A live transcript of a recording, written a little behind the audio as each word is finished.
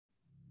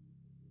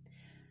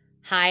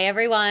Hi,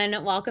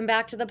 everyone. Welcome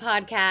back to the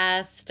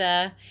podcast.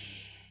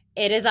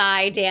 It is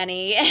I,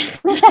 Dani.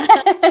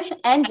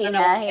 And I don't know what Gina to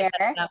get here.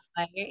 that up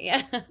by.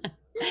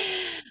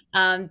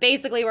 Yeah.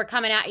 Basically, we're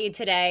coming at you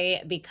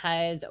today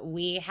because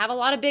we have a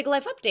lot of big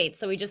life updates.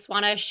 So we just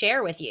want to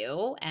share with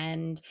you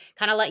and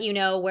kind of let you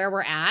know where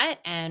we're at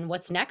and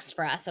what's next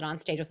for us at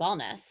Onstage with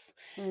Wellness.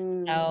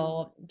 Mm,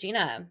 So,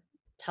 Gina,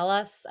 tell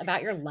us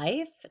about your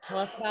life. Tell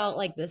us about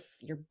like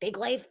your big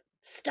life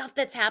stuff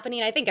that's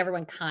happening. I think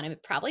everyone kind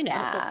of probably knows,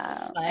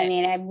 yeah, I but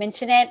mean, I've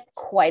mentioned it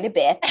quite a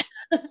bit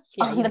yeah,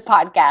 on you the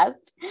podcast,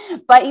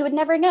 but you would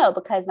never know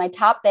because my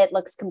top bit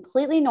looks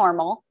completely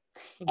normal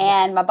and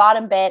exactly. my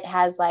bottom bit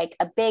has like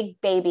a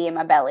big baby in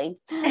my belly.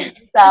 So,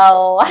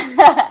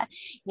 Oh,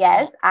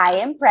 yes, I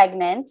am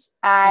pregnant.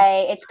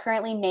 It's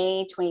currently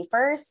May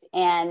 21st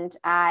and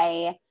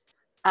I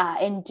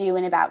am due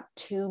in about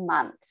 2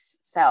 months.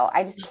 So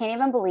I just can't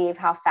even believe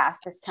how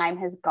fast this time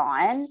has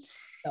gone.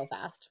 so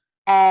fast.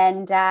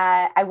 And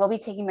I will be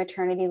taking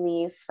maternity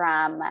leave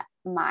from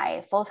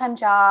my full time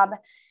job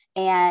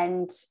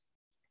and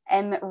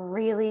am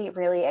really,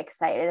 really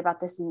excited about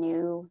this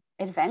new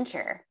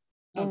adventure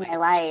Oh in my my God.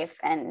 life.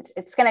 And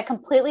it's going to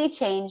completely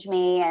change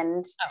me.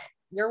 And Oh,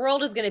 your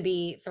world is going to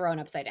be thrown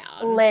upside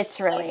down. Like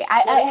literally, I,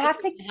 I literally have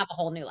to, you're gonna have a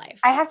whole new life,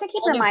 I have to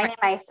keep whole new reminding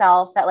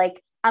myself that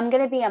like, I'm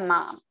going to be a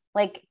mom.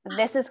 Like,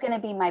 this is going to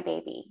be my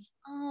baby.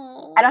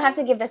 I don't have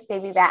Oh, to give this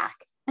baby back.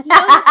 no,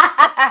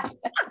 you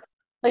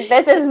Like,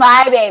 this is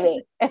my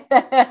baby.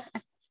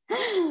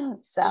 oh,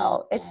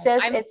 So I'm it's so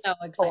excited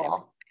for cool.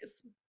 you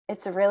guys.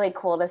 It's really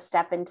cool to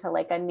step into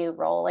like a new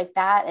role like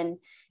that and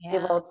be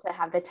Yeah. able to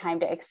have the time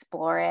to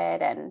explore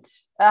it. And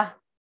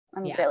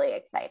I'm Yeah. really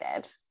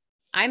excited.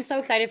 I'm so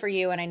excited for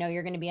you and I know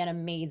you're going to be an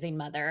amazing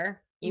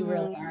mother. You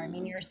really are. I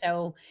mean,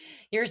 Mm,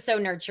 you're so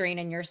nurturing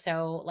and you're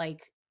so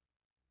like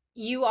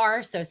you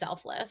are so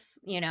selfless,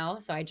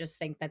 So I just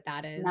think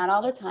that is not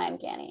all the like time,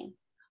 Danny.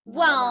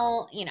 Not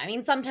all the well, I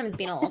mean, sometimes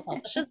being a little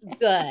selfish is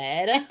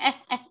good.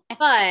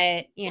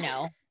 But,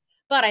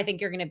 but I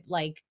think you're gonna,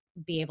 like,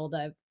 be able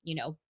to,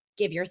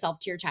 give yourself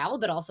to your child,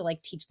 but also,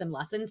 like, teach them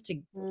lessons to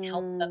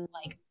help them, Mm,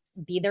 like,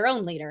 be their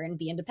own leader and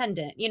be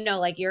independent,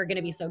 like, you're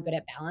gonna be so good mm.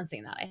 at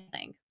balancing that, I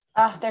think. So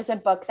Oh, there's a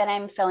book that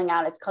I'm filling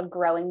out. It's called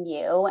Growing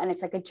You, and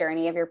it's like a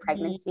journey of your Mhm.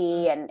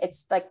 pregnancy, and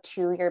it's like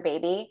to your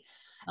baby.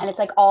 And it's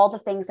Oh, like all the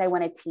things I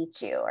want to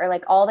teach you, or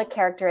like all the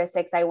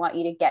characteristics I want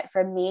you to get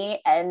from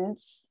me. And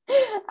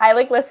I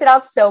like listed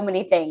out so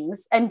many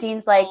things. And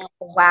Dean's like, oh.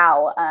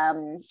 wow,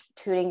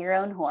 tooting your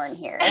own horn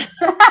here.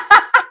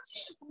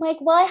 I'm like,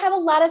 well, I have a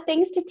lot of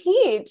things to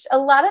teach, a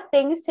lot of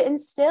things to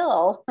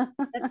instill.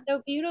 That's so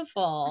I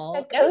beautiful.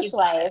 should No, you coach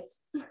got it.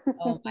 life.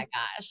 Oh my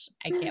gosh,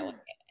 I can't wait.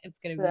 It's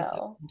gonna be so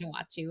So fun to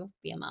watch you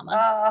be a mama.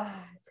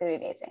 oh, it's gonna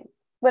be amazing.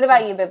 What Yeah.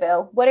 about you, Boo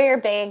Boo? What are your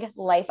big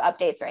life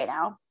updates right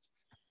now?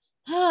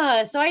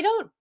 So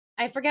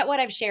I forget what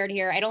I've shared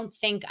here. I don't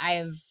think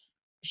I've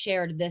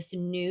shared this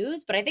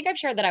news, but I think I've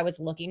shared that I was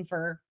looking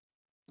for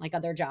like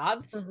other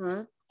jobs.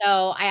 Mm-hmm.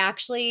 So I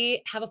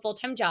actually have a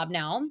full-time job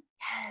now.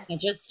 I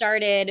Yes. just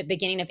started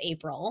beginning of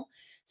April.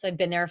 So I've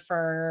been there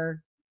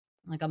for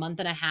like a month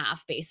and a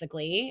half,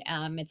 basically.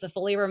 It's a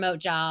fully remote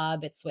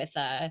job. It's with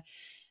a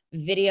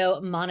video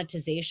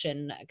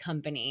monetization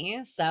company.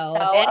 So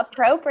So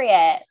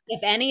appropriate. if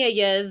any of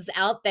yous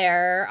out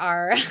there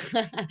are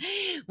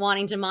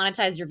wanting to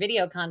monetize your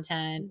video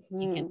content,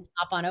 you can Mm-hmm.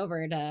 hop on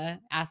over to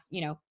ask,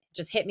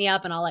 just hit me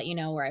up and I'll let you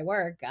know where I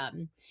work.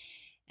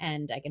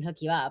 And I can hook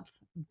you up.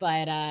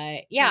 But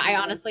yeah,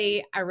 That's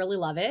amazing. I really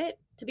love it,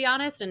 to be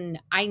honest. And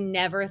I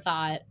never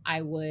thought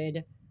I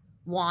would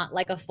want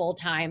like a full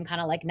time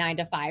kind of like 9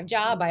 to 5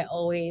 job. I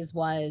always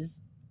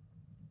was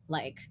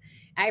like,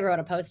 I wrote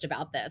a post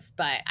about this,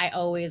 but I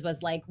always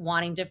was like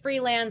wanting to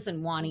freelance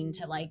and wanting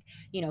to like,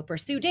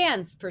 pursue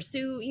dance,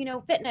 pursue,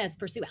 fitness,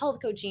 pursue health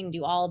coaching,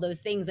 do all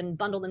those things and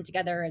bundle them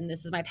together. And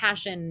this is my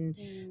passion.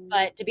 Mm-hmm.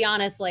 But to be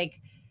honest, like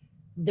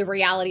the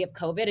reality of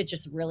COVID, it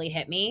just really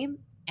hit me.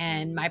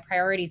 And my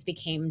priorities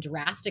became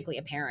drastically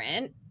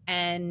apparent.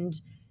 And,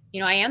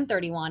 I am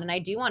 31 and I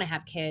do want to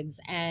have kids.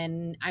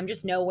 And I'm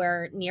just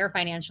nowhere near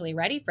financially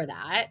ready for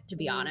that, to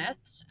be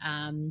honest.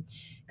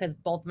 Because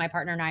both my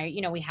partner and I,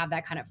 we had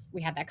that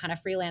kind of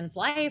freelance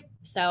life.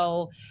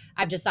 So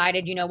I've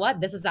decided, you know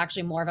what, this is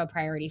actually more of a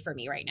priority for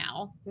me right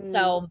now. Mm-hmm.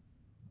 So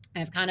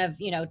I've kind of,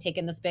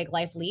 taken this big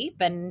life leap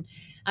and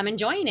I'm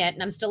enjoying it.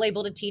 And I'm still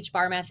able to teach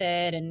bar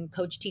method and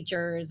coach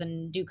teachers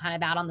and do kind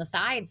of that on the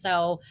side.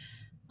 So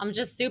I'm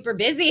just super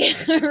busy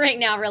right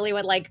now, really,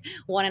 with like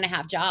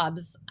 1.5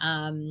 jobs.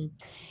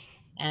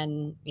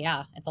 And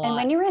yeah, it's a And lot.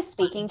 when you were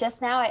speaking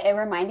just now, it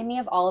reminded me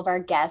of all of our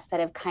guests that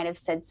have kind of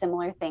said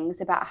similar things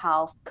about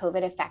how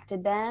COVID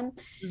affected them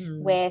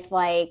Mhm. with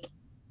like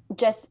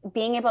just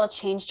being able to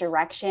change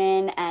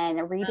direction and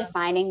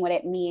redefining what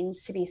it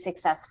means to be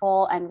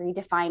successful and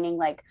redefining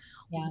like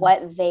Yeah.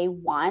 what they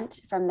want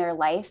from their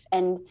life.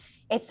 And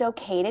it's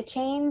okay to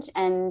change.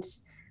 And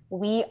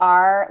we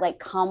are like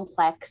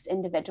complex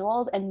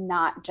individuals and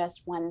not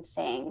just one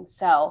thing.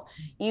 So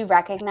you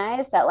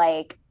recognize that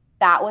like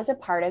that was a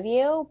part of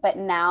you, but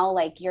now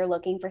like you're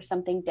looking for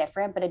something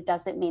different, but it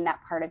doesn't mean that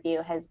part of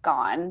you has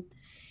gone.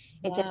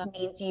 It Yeah. just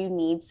means you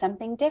need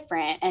something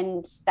different.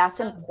 And that's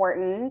Yeah.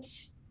 important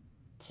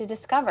to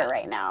discover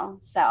right now.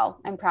 So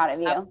I'm proud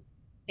of Oh, you.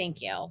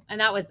 thank you. And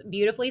that was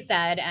beautifully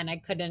said. And I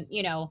couldn't,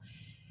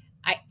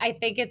 I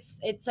think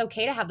it's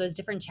okay to have those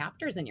different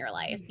chapters in your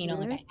life. Like I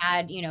Mm-hmm.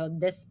 had,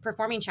 this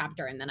performing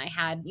chapter, and then I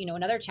had,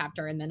 another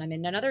chapter, and then I'm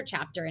in another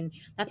chapter. And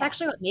that's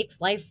actually what Yes.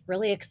 makes life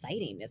really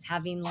exciting, is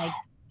having like,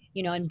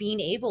 and being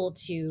able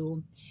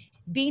to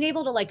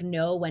like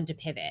know when to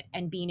pivot,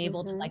 and being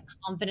able to Mm-hmm. like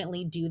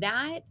confidently do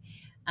that.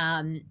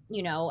 And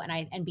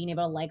being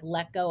able to like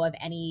let go of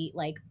any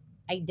like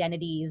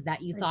identities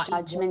that you Or thought you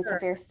judgment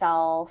of were.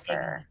 yourself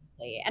or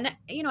Exactly.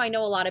 And, I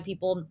know a lot of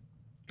people,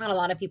 not a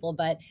lot of people,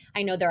 but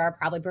I know there are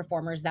probably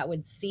performers that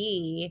would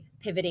see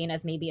pivoting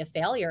as maybe a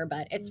failure,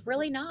 but it's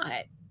really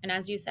not. And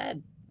as you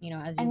said,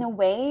 as and you, the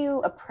way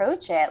you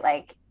approach it,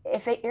 like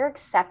if you're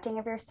accepting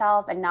of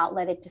yourself and not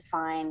let it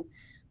define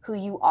who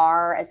you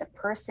are as a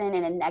person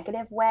in a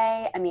negative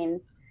way, I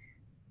mean,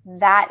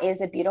 that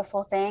is a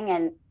beautiful thing.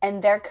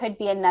 And there could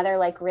be another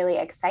like really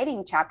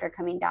exciting chapter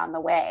coming down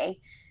the way,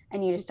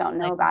 and you just don't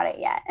know like, about it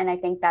yet. And I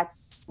think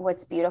that's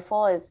what's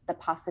beautiful, is the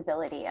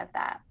possibility of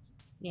that.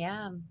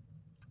 yeah,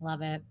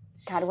 love it.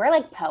 God, we're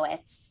like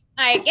poets.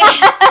 I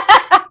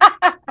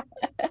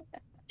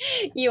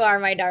You are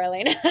my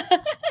darling.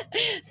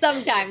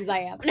 Sometimes I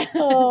am.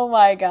 Oh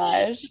my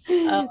gosh.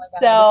 Oh my God.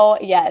 So,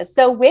 yes.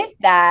 So, with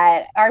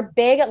that, our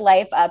big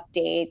life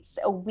updates,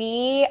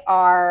 we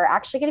are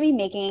actually going to be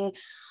making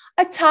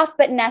a tough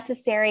but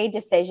necessary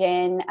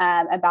decision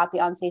about the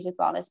Onstage with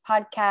Wellness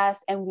podcast.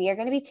 And we are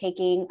going to be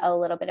taking a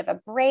little bit of a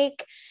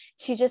break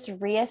to just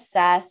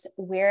reassess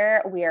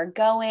where we are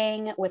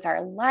going with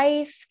our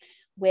life,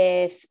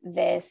 with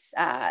this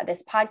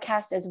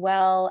podcast as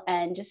well,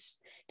 and just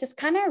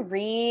kind of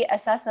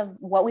reassess of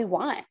what we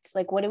want.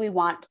 Like, what do we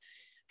want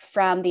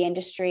from the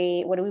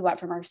industry? What do we want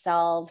from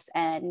ourselves?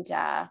 And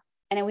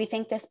we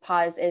think this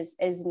pause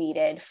is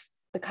needed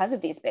because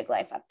of these big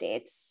life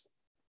updates.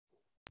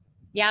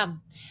 Yeah.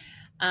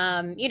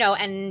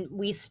 And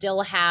we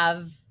still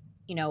have,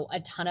 a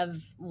ton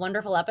of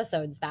wonderful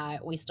episodes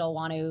that we still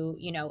want to,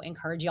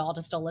 encourage y'all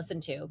to still listen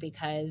to,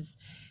 because,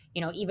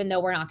 even though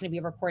we're not going to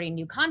be recording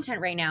new content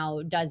right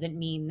now, doesn't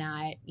mean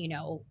that,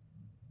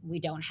 we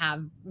don't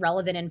have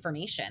relevant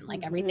information.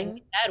 Like everything Mm-hmm.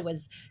 we said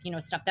was,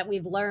 stuff that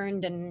we've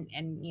learned and,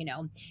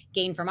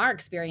 gained from our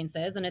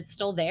experiences, and it's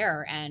still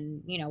there.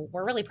 And,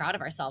 we're really proud of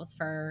ourselves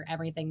for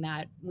everything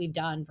that we've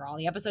done, for all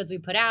the episodes we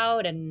put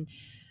out. And,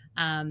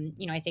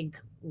 I think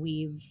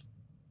we've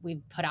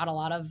put out a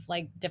lot of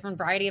like different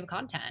variety of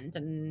content,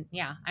 and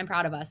yeah, I'm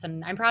proud of us,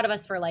 and I'm proud of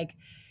us for like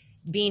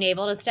being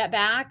able to step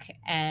back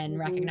and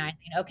Mm-hmm.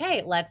 recognizing,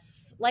 okay,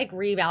 let's like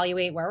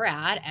reevaluate where we're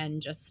at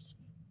and just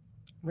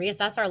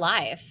reassess our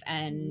life.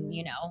 And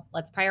Mm-hmm.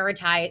 let's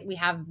prioritize. We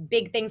have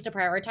big things to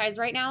prioritize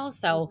right now,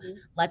 so Mm-hmm.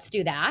 let's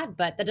do that.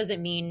 But that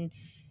doesn't mean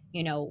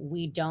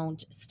we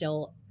don't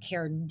still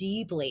care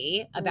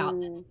deeply about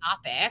this Mm,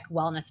 topic,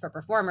 wellness for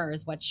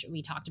performers, which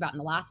we talked about in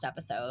the last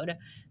episode.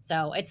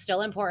 So it's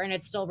still important,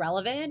 it's still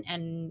relevant.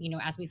 And,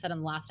 as we said in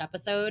the last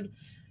episode,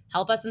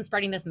 help us in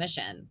spreading this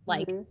mission.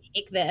 Like, mm-hmm.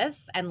 take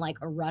this and like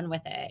run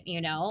with it,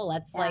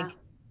 let's Yeah. like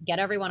get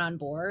everyone on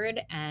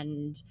board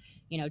and,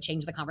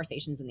 change the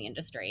conversations in the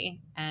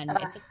industry. And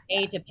it's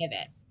okay to pivot.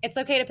 Yes. It's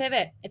okay to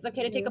pivot. It's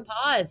okay to take a Mm-hmm.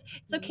 pause.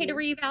 It's okay to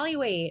Mm-hmm.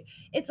 reevaluate.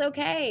 It's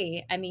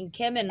okay. I mean,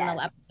 Kim, in the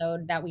Yes.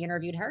 episode that we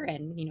interviewed her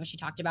in, she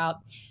talked about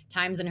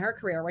times in her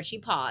career where she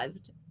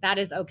paused. That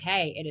is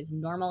okay. It is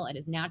normal. It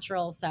is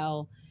natural.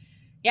 So,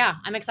 yeah,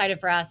 I'm excited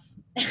for us.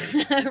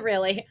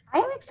 Really.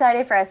 I'm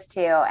excited for us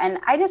too. And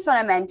I just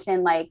want to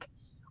mention, like,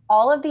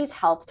 all of these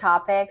health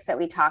topics that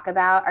we talk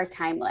about are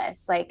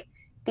timeless. Like,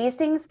 these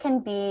things can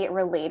be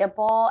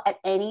relatable at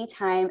any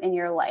time in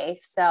your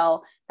life.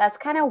 So that's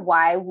kind of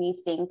why we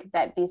think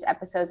that these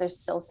episodes are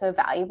still so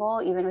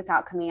valuable, even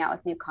without coming out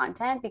with new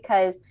content,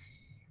 because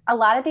a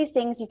lot of these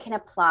things you can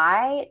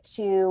apply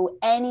to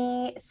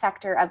any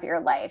sector of your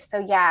life. So,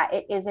 yeah,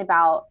 it is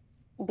about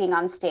being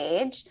on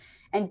stage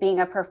and being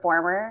a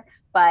performer,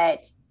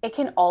 but it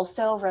can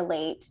also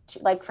relate to,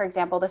 like, for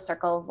example, the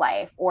circle of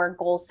life or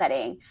goal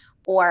setting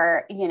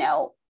or,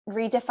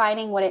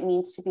 redefining what it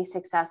means to be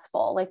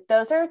successful. Like,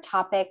 those are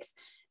topics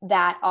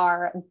that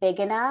are big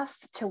enough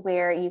to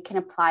where you can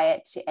apply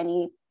it to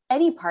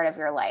any part of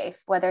your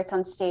life, whether it's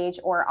on stage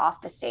or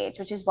off the stage,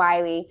 which is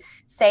why we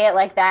say it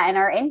like that in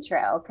our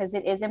intro, because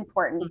it is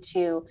important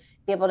to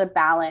be able to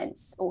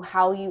balance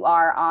how you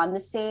are on the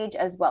stage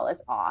as well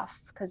as off,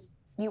 because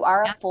you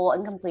are a Yeah. full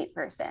and complete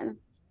person.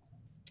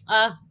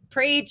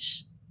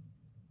 Preach. Oh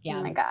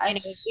Yeah. my I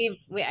know.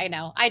 gosh. I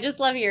know. I just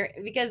love your,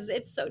 because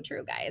it's so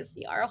true, guys.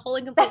 You are a whole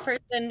and complete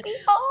person. We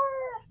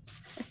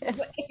are.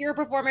 If you're a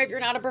performer, if you're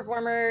not a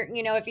performer,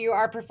 if you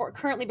are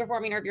currently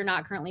performing, or if you're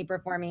not currently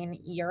performing,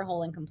 you're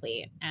whole and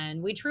complete.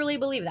 And we truly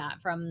believe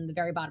that from the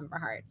very bottom of our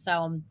heart.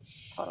 So,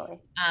 Totally.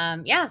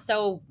 yeah.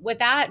 So with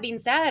that being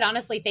said,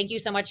 honestly, thank you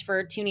so much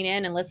for tuning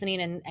in and listening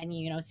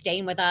and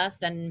staying with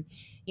us. And,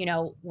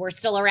 we're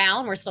still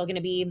around. We're still going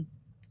to be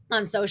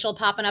on social,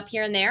 popping up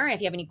here and there. And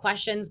if you have any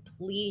questions,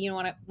 please,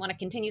 want to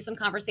continue some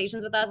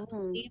conversations with us,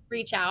 please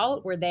reach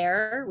out. We're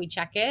there. We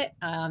check it.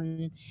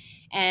 And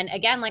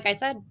again, like I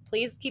said,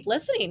 please keep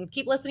listening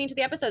to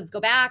the episodes. Go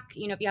back,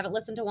 if you haven't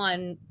listened to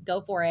one, go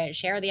for it.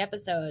 Share the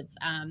episodes.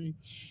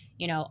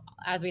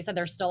 As we said,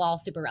 they're still all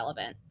super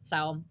relevant.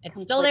 So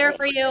it's still there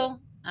for you.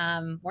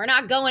 We're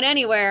not going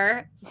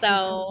anywhere.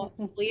 So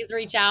please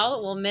reach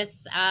out. We'll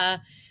miss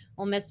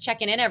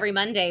checking in every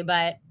Monday,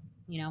 but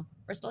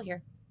we're still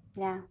here.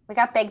 Yeah, we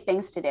got big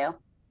things to do.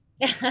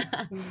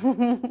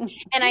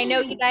 And I know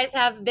you guys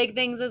have big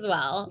things as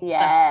well.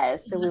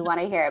 Yes, so we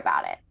want to hear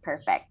about it.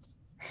 Perfect.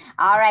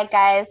 All right,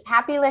 guys,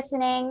 happy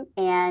listening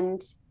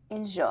and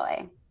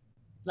enjoy.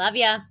 Love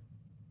ya.